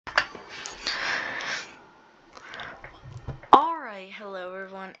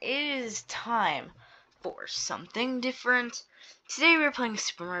is time for something different. Today we're playing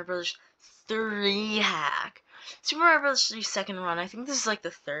Super Mario Bros. 3 hack. Super Mario Bros. 3 second run. I think this is like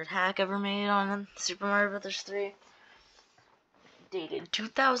the third hack ever made on Super Mario Bros. 3. Dated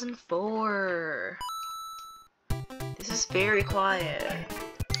 2004. This is very quiet.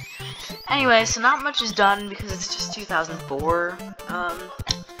 Anyway, so not much is done because it's just 2004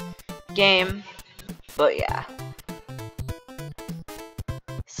 game. But yeah.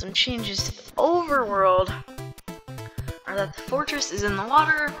 Some changes to the overworld are that the fortress is in the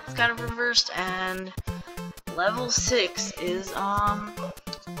water, it's kind of reversed, and level 6 is the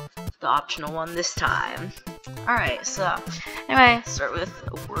optional one this time. Alright, so anyway, start with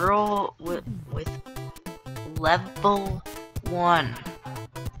level 1.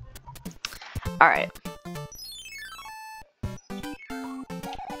 Alright.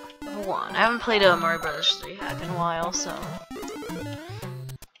 Level 1. I haven't played a Mario Bros. 3 hack in a while, so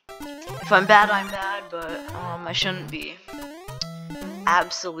if I'm bad, I'm bad, but I shouldn't be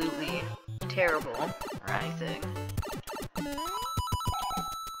absolutely terrible or anything.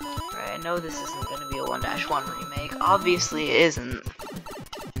 Right, I know this isn't going to be a 1-1 remake. Obviously, it isn't.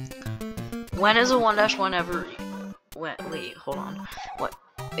 When is a 1-1 ever? Wait, hold on. What?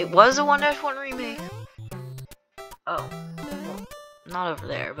 It was a 1-1 remake? Oh, well, not over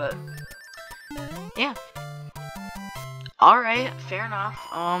there, but yeah. Alright, fair enough.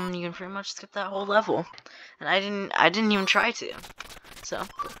 You can pretty much skip that whole level. And I didn't even try to. So.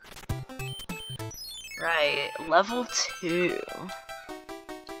 Right, level 2.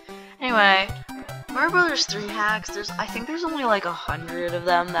 Anyway, Mario Bros. 3 hacks, I think there's only like 100 of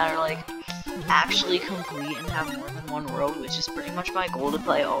them that are like actually complete and have more than one world, which is pretty much my goal to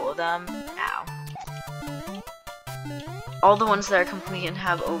play all of them. Ow. All the ones that are complete and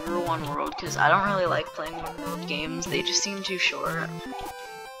have over one world, because I don't really like playing one world games. They just seem too short.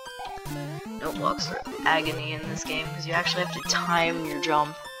 No blocks are agony in this game, because you actually have to time your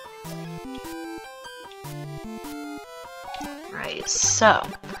jump. Right, so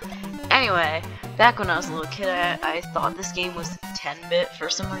anyway, back when I was a little kid, I thought this game was 10-bit for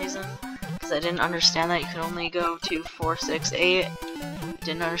some reason, because I didn't understand that you could only go 2, 4, 6, 8.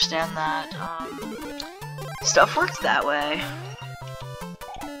 Didn't understand that stuff works that way.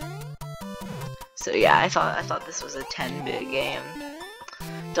 So yeah, I thought this was a 10-bit game.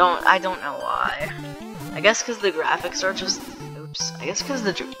 I don't know why. I guess because the graphics are just I guess because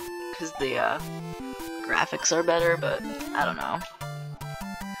the graphics are better, but I don't know.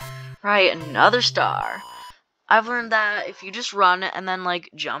 Right, another star. I've learned that if you just run and then like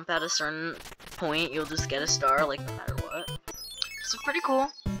jump at a certain point, you'll just get a star, like no matter what. So pretty cool.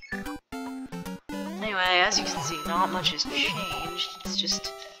 Anyway, as you can see, not much has changed. It's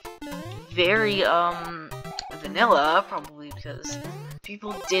just very vanilla, probably because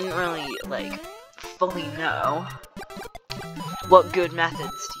people didn't really like fully know what good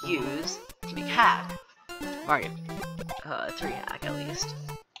methods to use to make hack. Mario 3 hack at least.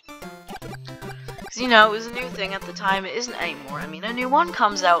 Because you know, it was a new thing at the time, it isn't anymore. I mean, a new one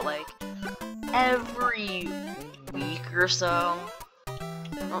comes out like every week or so.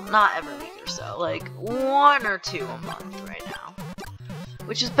 Well, not every week or so, like 1 or 2 a month right now.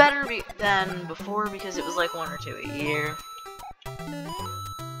 Which is better than before because it was like 1 or 2 a year.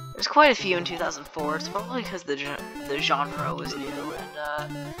 There's quite a few in 2004, it's probably because the genre was new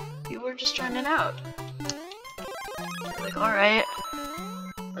and people were just trying it out. Like, alright,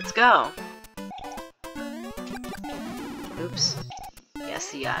 let's go. Oops. Yeah,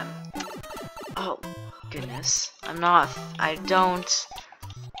 see, oh, goodness. I don't...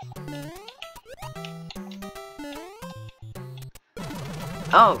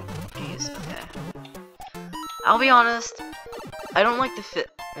 Oh, jeez, okay. I'll be honest, I don't like the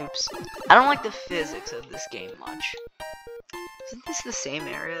physics of this game much. Isn't this the same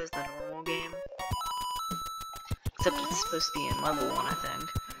area as the normal game? Except it's supposed to be in level 1, I think.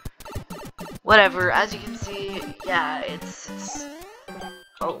 Whatever, as you can see, yeah, it's...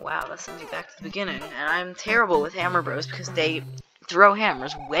 Oh wow, that sends you back to the beginning. And I'm terrible with Hammer Bros because they throw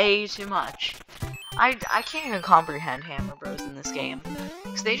hammers way too much. I can't even comprehend Hammer Bros in this game.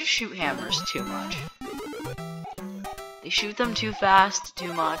 Because they just shoot hammers too much. They shoot them too fast,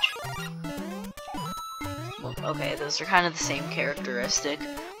 too much. Well, okay, those are kind of the same characteristic,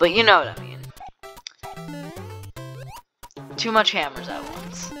 but you know what I mean. Too much hammers at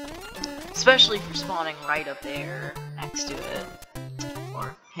once. Especially for spawning right up there, next to it.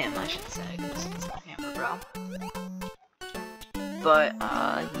 Or him, I should say, because it's not Hammer Bro. But,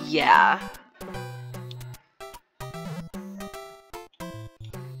 yeah.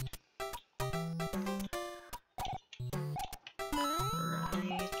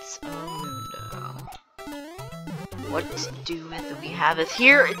 Right, What doeth we have it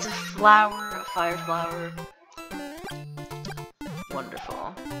here? It's a flower, a fire flower.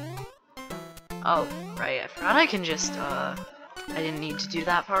 Wonderful. Oh, right, I forgot I can just, I didn't need to do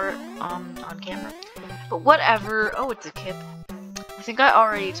that part, on camera. But whatever. Oh, it's a kip. I think I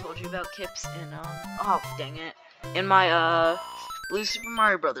already told you about kips in, oh, dang it. In my, Blue Super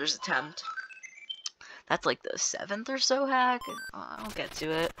Mario Brothers attempt. That's like the 7th or so hack. I'll get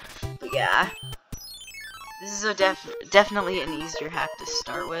to it. But yeah. This is a definitely an easier hack to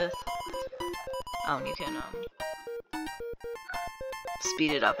start with. Oh, and you can,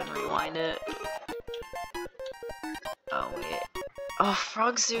 speed it up and rewind it. Oh, wait. Oh,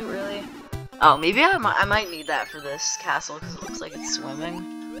 frog suit, really? Oh, maybe I might need that for this castle, because it looks like it's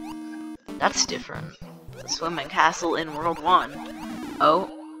swimming. That's different. The swimming castle in World 1. Oh.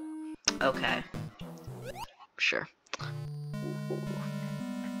 Okay. Sure. Ooh.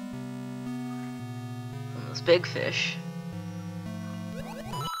 From those big fish.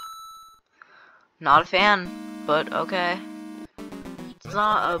 Not a fan, but okay. It's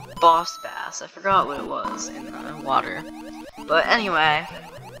not a boss bass. I forgot what it was in the water. But anyway.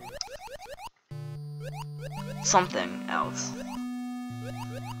 Something else.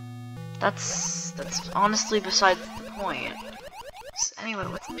 That's honestly besides the point. So anyway,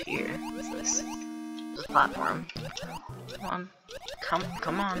 what's up here? What's this? There's a platform. Come on.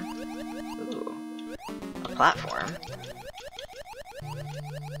 Come on. Ooh. A platform.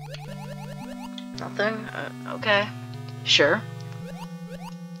 Nothing? Okay. Sure.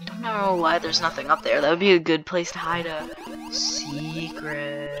 Don't know why there's nothing up there. That would be a good place to hide a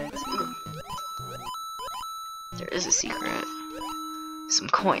secret. Ooh. There is a secret. Some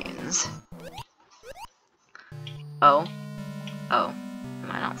coins. Oh. Oh.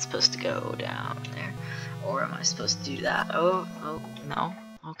 Am I not supposed to go down there? Or am I supposed to do that? Oh, no.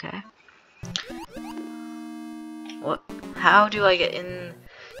 Okay. What? How do I get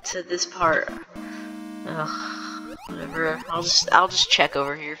into this part? Ugh. Whatever. I'll just check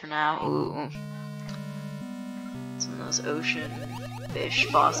over here for now. Ooh. Some of those ocean fish,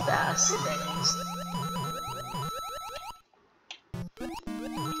 boss bass things.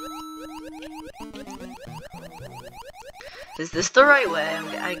 Is this the right way?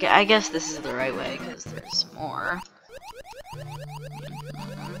 I guess this is the right way, because there's more. I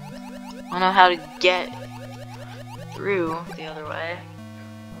don't know how to get through the other way.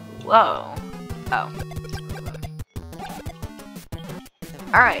 Whoa. Oh.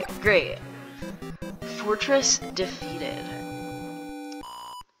 Alright, great. Fortress defeated.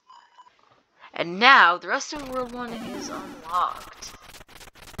 And now, the rest of World 1 is unlocked.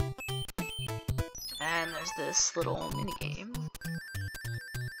 And there's this little minigame.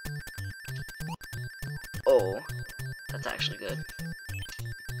 Oh, that's actually good.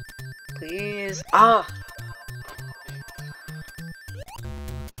 Please. Ah!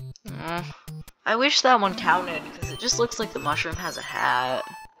 I wish that one counted, because it just looks like the mushroom has a hat.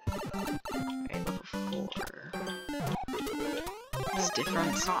 Right, level 4. This is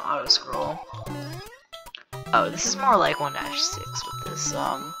different, it's not auto-scroll. Oh, this is more like 1-6 with this,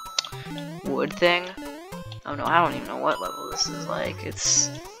 wood thing. Oh no, I don't even know what level this is like. It's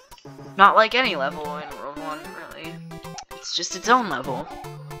not like any level in World 1, really. It's just its own level.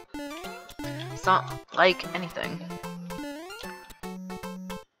 It's not like anything.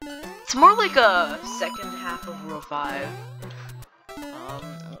 It's more like a second half of World 5.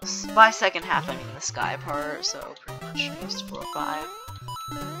 By second half, I mean the sky part, so pretty much most of World 5.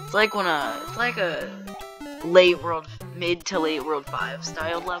 It's like a mid to late World 5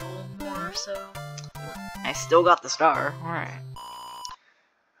 style level more, so. I still got the star. Alright.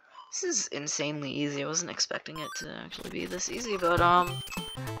 This is insanely easy. I wasn't expecting it to actually be this easy, but I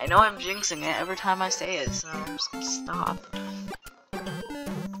know I'm jinxing it every time I say it, so I'm just gonna stop.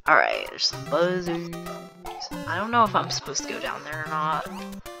 Alright, there's some buzzers. I don't know if I'm supposed to go down there or not.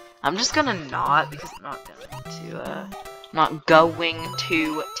 I'm just gonna not, because I'm not going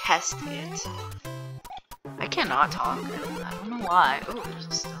to test it. I cannot talk. I don't know why. Oh, there's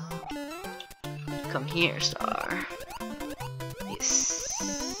a star. Come here, star. Yes.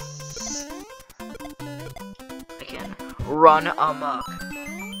 I can run amok.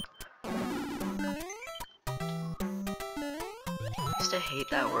 I used to hate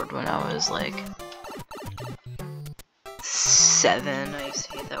that word when I was like 7. I used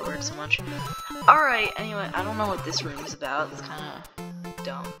to hate that word so much. Alright, anyway, I don't know what this room is about. It's kind of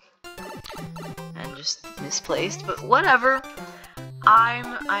dumb. And just misplaced, but whatever.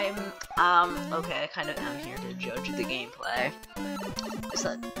 Okay, I kind of am here to judge the gameplay. Because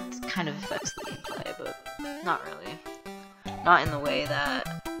that kind of affects the gameplay, but not really. Not in the way that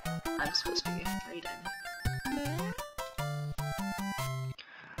I'm supposed to be reading.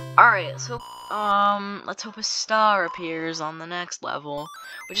 Alright, so, let's hope a star appears on the next level,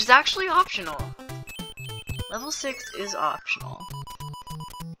 which is actually optional. Level 6 is optional.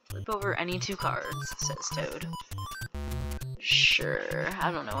 Flip over any 2 cards, says Toad. Sure,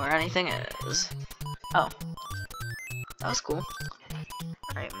 I don't know where anything is. Oh. That was cool.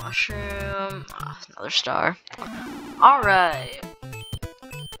 Alright, mushroom. Another star. Alright.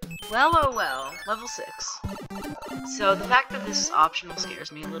 Well, oh well. Level 6. So, the fact that this is optional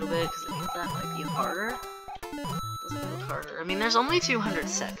scares me a little bit, because I think that might be harder. Doesn't look harder. I mean, there's only 200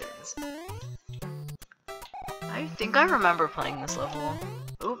 seconds. I think I remember playing this level.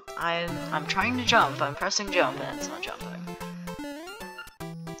 Oop, I'm trying to jump. I'm pressing jump, and it's not jumping.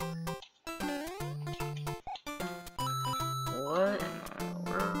 What in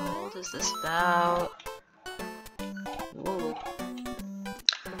the world is this about? Whoa.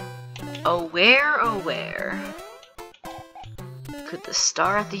 Oh, where could the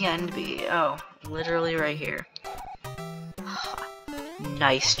star at the end be? Oh, literally right here.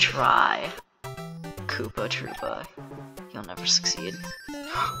 Nice try, Koopa Troopa. You'll never succeed.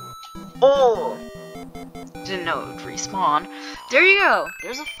 Oh! Didn't know it would respawn. There you go!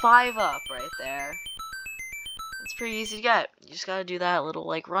 There's a 5-up right there. It's pretty easy to get. You just gotta do that little,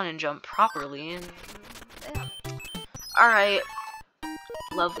 like, run and jump properly, and yeah. Alright.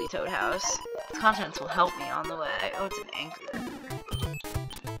 Lovely Toad House. The contents will help me on the way. Oh, it's an anchor.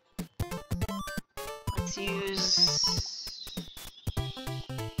 Let's use...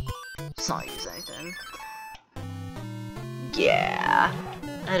 Let's not use anything. Yeah.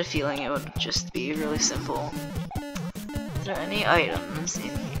 I had a feeling it would just be really simple. Is there any items in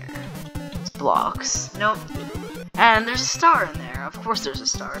here? It's blocks. Nope. And there's a star in there. Of course there's a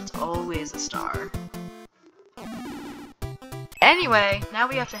star. It's always a star. Anyway, now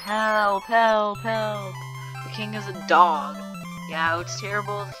we have to help. The king is a dog. Yeah, it's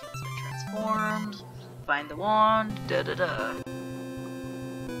terrible. The king's been transformed. Find the wand. Da-da-da.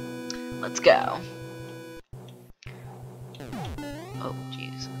 Let's go. Oh,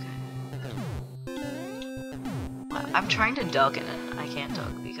 jeez, okay. I'm trying to duck in it. I can't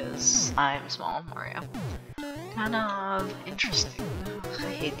duck because I'm small, Mario. Kind of interesting.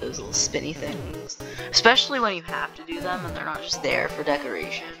 I hate those little spinny things. Especially when you have to do them and they're not just there for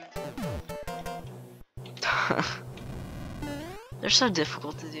decoration. They're so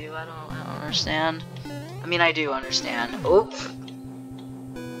difficult to do, I don't understand. I mean, I do understand. Oop!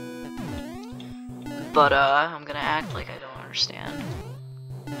 But, I'm gonna act like I don't understand.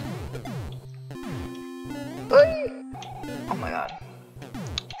 Oh my god.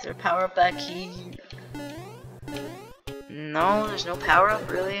 Is there a power-up back here? No, there's no power-up,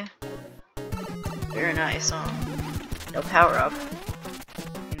 really? Very nice, huh? No power-up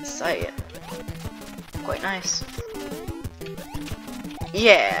in sight. Quite nice.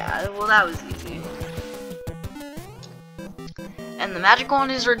 Yeah, well that was easy. And the magic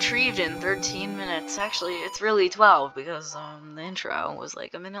wand is retrieved in 13 minutes. Actually, it's really 12 because the intro was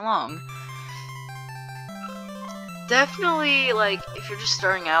like a minute long. Definitely, like, if you're just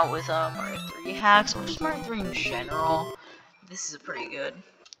starting out with Mario 3 hacks, or just Mario 3 in general, this is a pretty good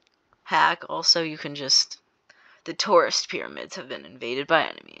hack. Also, you can just... The tourist pyramids have been invaded by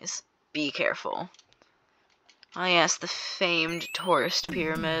enemies. Be careful. Oh yes, the famed tourist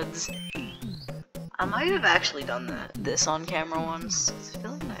pyramids. I might have actually done this on camera once. I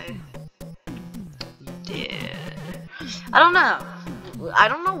feel like I did. I don't know. I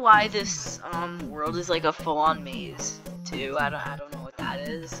don't know why this world is like a full-on maze too. I don't know what that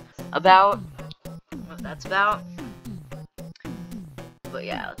is about. What that's about. But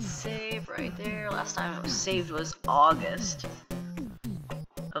yeah, let's save right there. Last time it was saved was August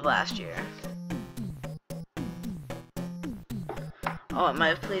of last year. Oh, I might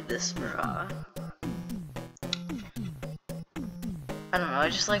have played this for I don't know, I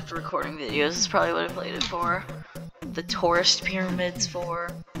just liked recording videos. That's probably what I played it for. The tourist pyramids for.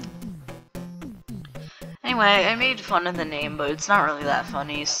 Anyway, I made fun of the name, but it's not really that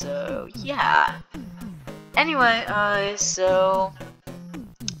funny, so yeah. Anyway, so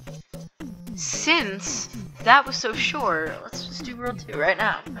since that was so short, let's just do World 2 right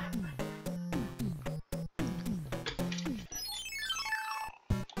now.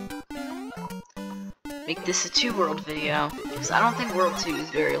 Make this a 2-world video, because I don't think World 2 is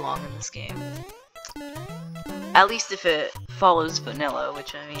very long in this game. At least if it follows vanilla,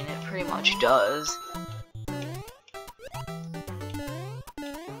 which I mean, it pretty much does. Am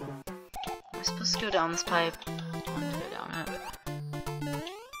I supposed to go down this pipe? I want to go down it.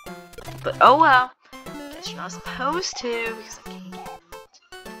 But oh well. Guess you're not supposed to, because I can't.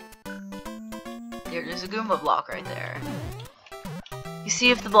 There's a Goomba block right there. You You see,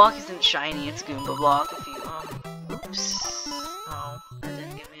 if the block isn't shiny, it's a Goomba block. If you, oops. Oh, that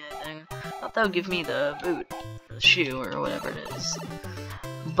didn't give me anything. I thought that would give me the boot, or the shoe, or whatever it is.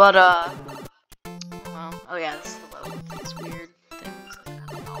 But, well, oh yeah, this is the level with these weird things.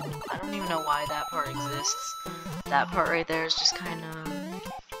 I don't even know why that part exists. That part right there is just kind of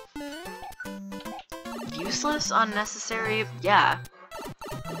useless, unnecessary, yeah.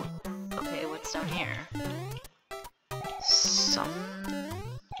 Okay, what's down here? Something?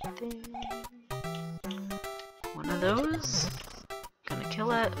 One of those? Gonna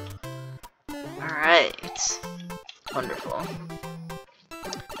kill it. Alright. Wonderful.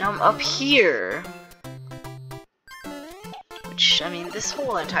 Now I'm up here. Which, I mean, this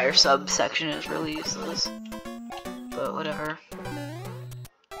whole entire subsection is really useless. But whatever.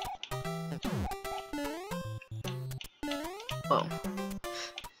 Whoa.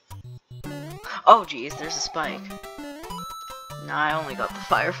 Oh geez, there's a spike. Nah, I only got the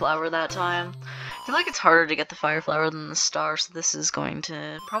fire flower that time. I feel like it's harder to get the fire flower than the star, so this is going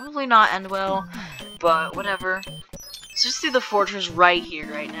to probably not end well, but whatever. Let's just do the fortress right here,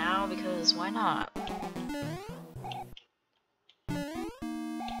 right now, because why not?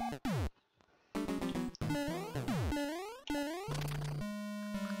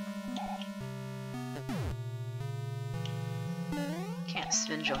 Can't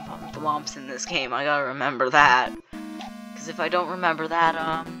spin jump on thwomps in this game, I gotta remember that. Because if I don't remember that,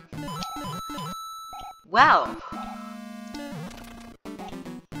 well,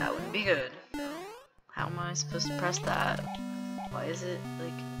 that wouldn't be good. How am I supposed to press that? Why is it,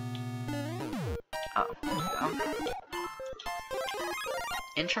 like... Oh, there we go.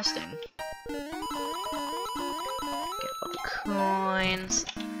 Interesting. Get all the coins.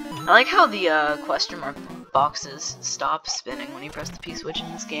 I like how the, question mark boxes stop spinning when you press the P switch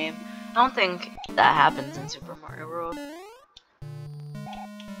in this game. I don't think that happens in Super Mario World.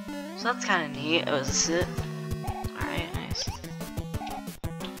 So that's kind of neat. Oh, is this it? Alright, nice.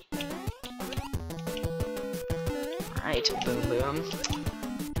 Alright, boom boom.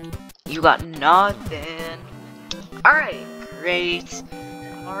 You got nothing. Alright, great.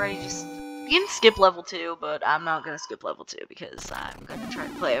 I'm already just... You can skip level 2, but I'm not gonna skip level 2 because I'm gonna try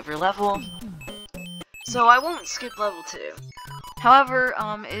to play every level. So I won't skip level 2. However,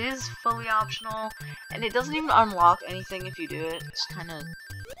 it is fully optional, and it doesn't even unlock anything if you do it. It's kind of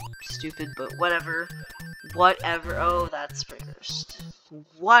stupid, but whatever. Whatever. Oh, that's first.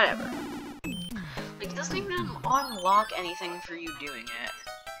 Whatever. Like, it doesn't even unlock anything for you doing it.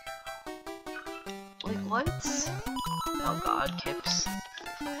 Like, what? Oh god, Kips.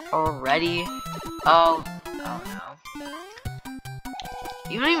 Already? Oh no.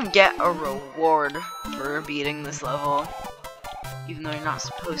 You don't even get a reward for beating this level. Even though you're not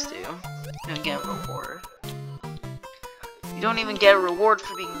supposed to. You don't get a reward. You don't even get a reward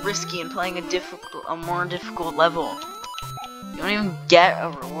for being risky and playing a more difficult level. You don't even get a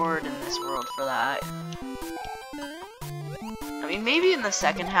reward in this world for that. I mean, maybe in the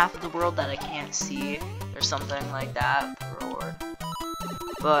second half of the world that I can't see, there's something like that, a reward.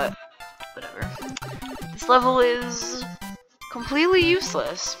 But, whatever. This level is completely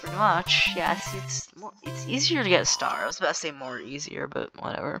useless, pretty much. Yes, it's easier to get a star. I was about to say more easier, but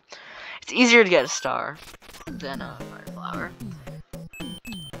whatever. It's easier to get a star than a fire flower.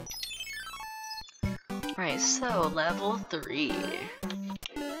 Right, so level 3.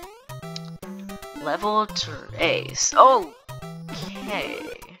 Level trace. Oh, okay.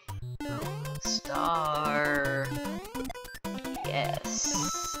 Star.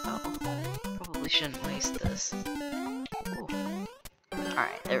 Yes. Oh, probably shouldn't waste this.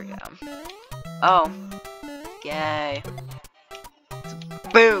 Alright, there we go. Oh. Yay. It's a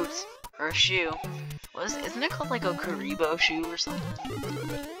boot! Or a shoe. Isn't it called like a Karibo shoe or something? Pretty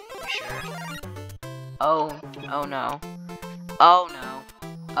sure. Oh. Oh no. Oh no.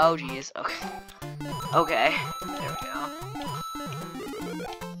 Oh jeez. Okay. Okay. There we go.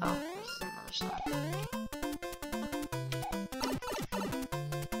 Oh, there's another stuff.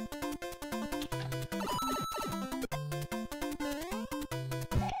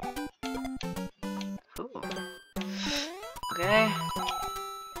 Okay.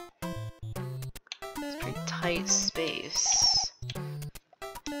 It's a pretty tight space.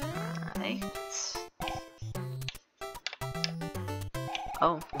 Alright.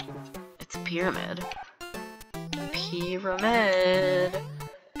 Oh. It's a pyramid. Pyramid.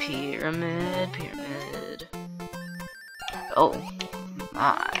 Pyramid. Pyramid. Oh.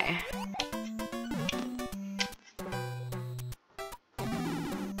 My.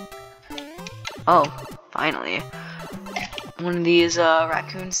 Oh. Finally. One of these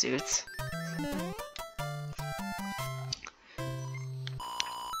raccoon suits.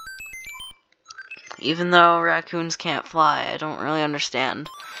 Even though raccoons can't fly, I don't really understand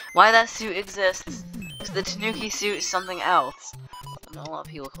why that suit exists. Because the Tanuki suit is something else. I know a lot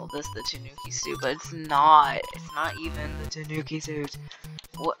of people call this the Tanuki suit, but it's not. It's not even the Tanuki suit.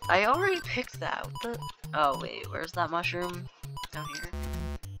 What? I already picked that. What the? Oh wait, where's that mushroom? Down here.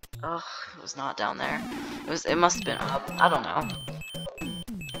 Ugh, it was not down there. It must have been up. I don't know.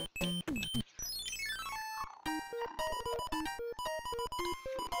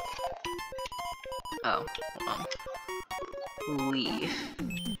 Oh, hold on. Leaf.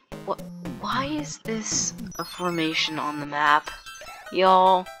 What? Why is this a formation on the map?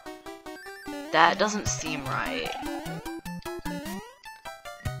 Y'all, that doesn't seem right.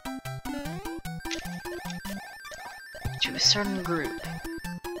 To a certain group.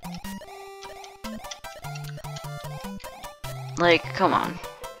 Like, come on.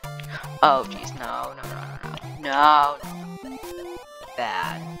 Oh, jeez, no. No.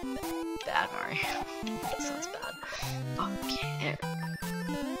 Bad. Bad, Mario. That sounds bad. Okay.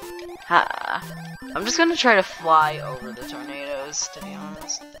 Ha. I'm just gonna try to fly over the tornadoes, to be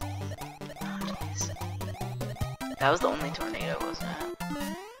honest. Oh, jeez. That was the only tornado, wasn't it?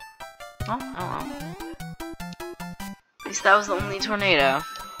 Oh well. At least that was the only tornado.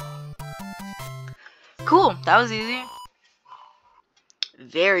 Cool, that was easy.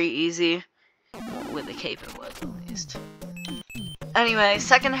 Very easy. Well, with the cape it was, at least. Anyway,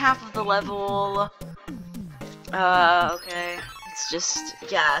 second half of the level. Okay. It's just,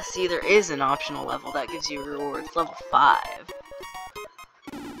 yeah, see, there is an optional level that gives you rewards. Level 5.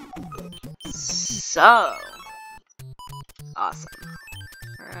 So. Awesome.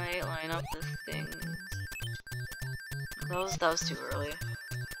 Alright, line up the things. That was too early.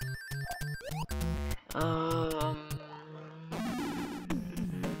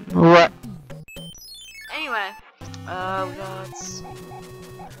 What? Anyway, we got...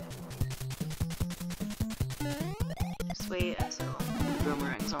 Sweet, so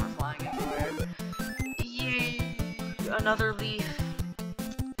boomerangs aren't flying everywhere. Yay! Another leaf.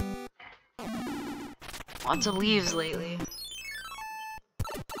 Lots of leaves lately.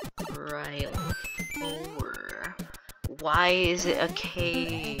 Right. 4. Why is it a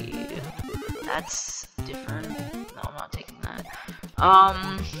cave? That's different. No, I'm not taking that.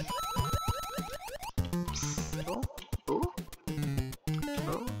 Oh.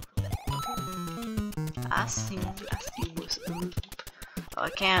 I see what's up. Oh, I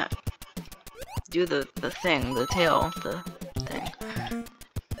can't do the thing, the tail, the thing.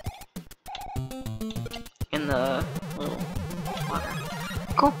 In the little water.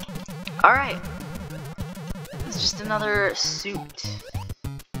 Cool. Alright. It's just another suit.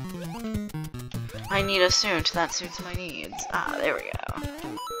 I need a suit that suits my needs. Ah, there we go.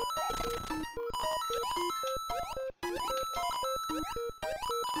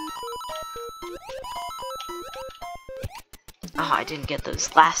 Oh, I didn't get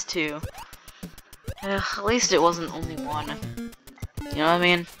those last two. At least it wasn't only one. You know what I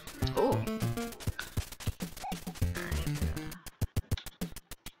mean? Ooh.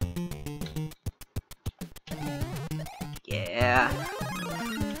 Yeah.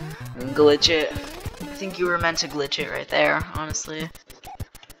 Glitch it. I think you were meant to glitch it right there, honestly.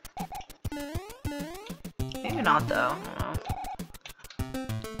 Maybe not though. I don't know.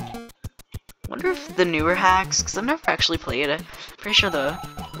 Wonder if the newer hacks, because I've never actually played it. Pretty sure the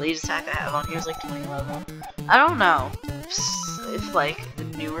latest hack I have on here is like 20 level. I don't know if like the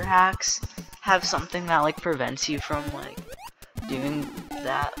newer hacks have something that like prevents you from like doing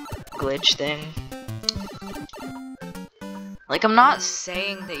that glitch thing. Like, I'm not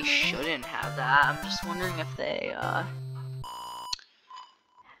saying they shouldn't have that, I'm just wondering if they,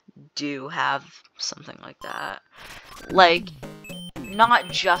 do have something like that. Like, not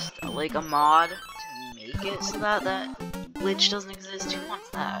just, like, a mod to make it so that that glitch doesn't exist, who wants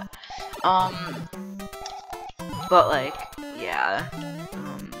that? But, like, yeah,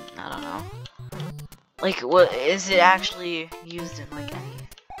 I don't know. Like, what, is it actually used in, like, any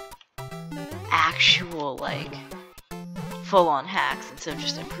actual, like, full-on hacks instead of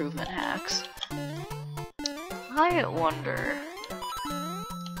just improvement hacks? I wonder.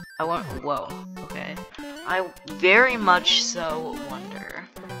 Whoa, okay. I very much so wonder.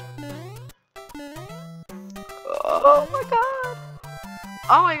 Oh my god!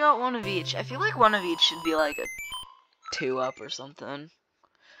 Oh, I got one of each. I feel like one of each should be like a 2-up or something.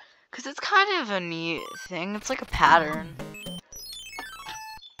 Cause it's kind of a neat thing. It's like a pattern.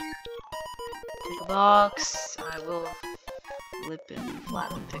 Pick a box. I will flip and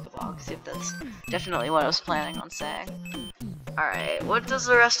flatten pick a box. Yep, that's definitely what I was planning on saying. Alright, what does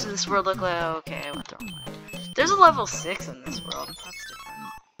the rest of this world look like? Okay, I went the wrong way. There's a level 6 in this world. That's different.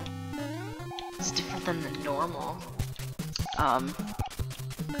 It's different than the normal.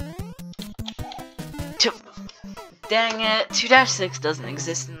 Dang it, 2-6 doesn't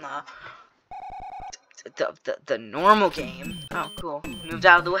exist in the normal game. Oh, cool. Moved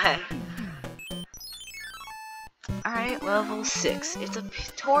out of the way. Alright, level 6. It's a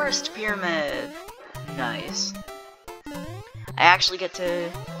tourist pyramid. Nice. I actually get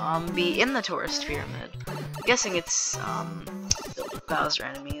to be in the tourist pyramid. I'm guessing it's filled with Bowser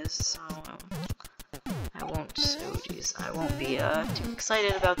enemies, so I won't be too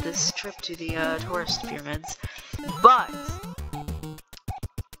excited about this trip to the tourist pyramids. But can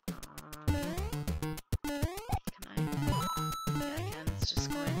I? Yeah, I can. It's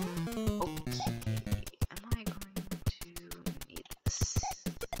just going. Okay. Am I going to need this?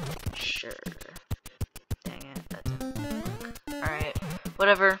 Sure. Dang it, that didn't work. Alright,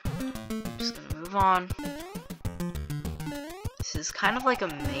 whatever. I'm just gonna move on. This is kind of like a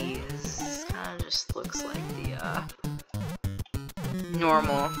maze. This kind of just looks like the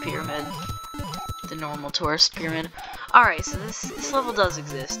normal pyramid. The normal tourist pyramid. Alright, so this level does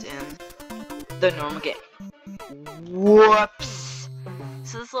exist in the normal game. Whoops!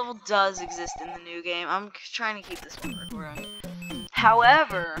 So this level does exist in the new game. I'm trying to keep this one recording.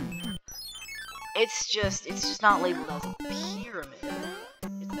 However, it's just not labeled as a pyramid.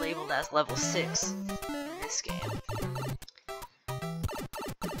 It's labeled as level 6 in this game.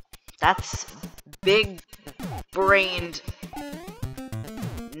 That's big brainedness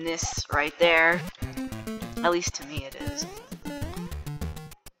right there. At least to me it is.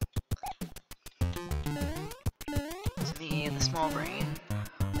 To me, the small brain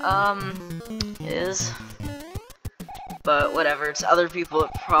is. But whatever, to other people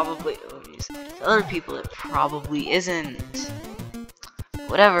it probably to other people it probably isn't.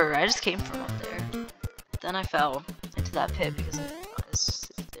 Whatever, I just came from up there. Then I fell into that pit because there was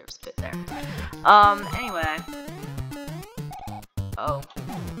a pit there. Anyway. Oh.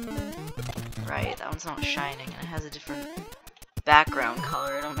 Right, that one's not shining and it has a different background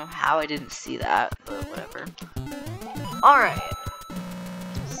color. I don't know how I didn't see that, but whatever. Alright.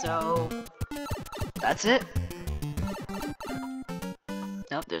 So that's it.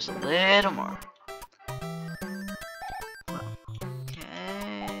 Nope, there's a little more.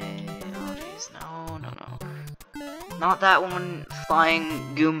 Okay. Oh jeez, no. Not that one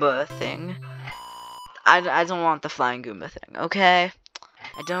flying Goomba thing. I don't want the flying Goomba thing, okay?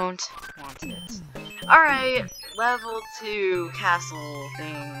 I don't want it. Alright, level 2 castle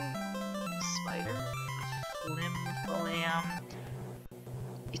thing. Spider? Flim-flam.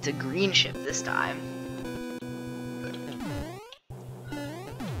 It's a green ship this time.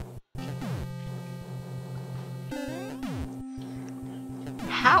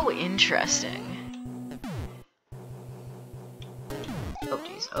 How interesting. Oh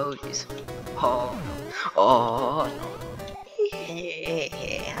jeez, oh jeez. Oh no.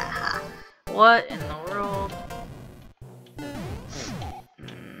 What in the world?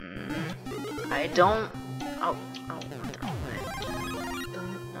 I don't. Oh, went the wrong way.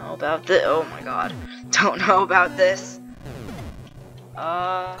 Don't know about this. Oh my god. Don't know about this.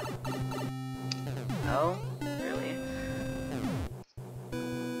 Oh, really?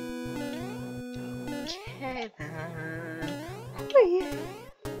 Okay then.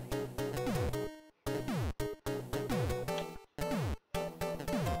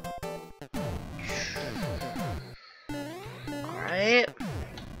 Alright,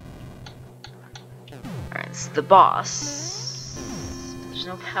 this is the boss. There's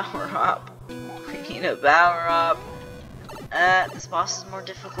no power up. We need a power up. This boss is more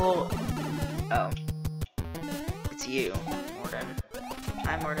difficult. Oh. It's you, Morden.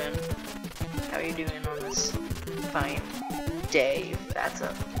 Hi, Morden. How are you doing on this fine day? That's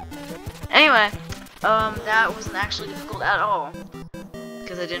up. Anyway, that wasn't actually difficult at all.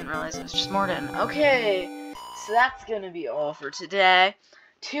 Because I didn't realize it was just Morden. Okay. So that's gonna be all for today.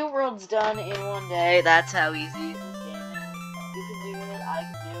 2 worlds done in one day. That's how easy this game is. You can do it. I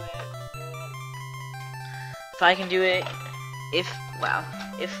can do it. If I can do it,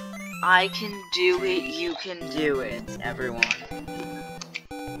 if I can do it, you can do it, everyone.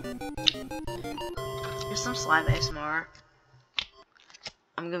 Here's some slime ASMR.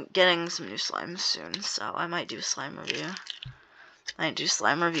 I'm getting some new slimes soon, so I might do a slime review. I might do a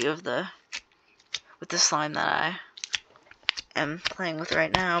slime review of with the slime that I am playing with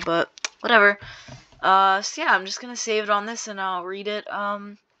right now, but whatever. So yeah, I'm just gonna save it on this and I'll read it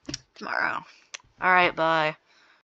tomorrow. Alright, bye.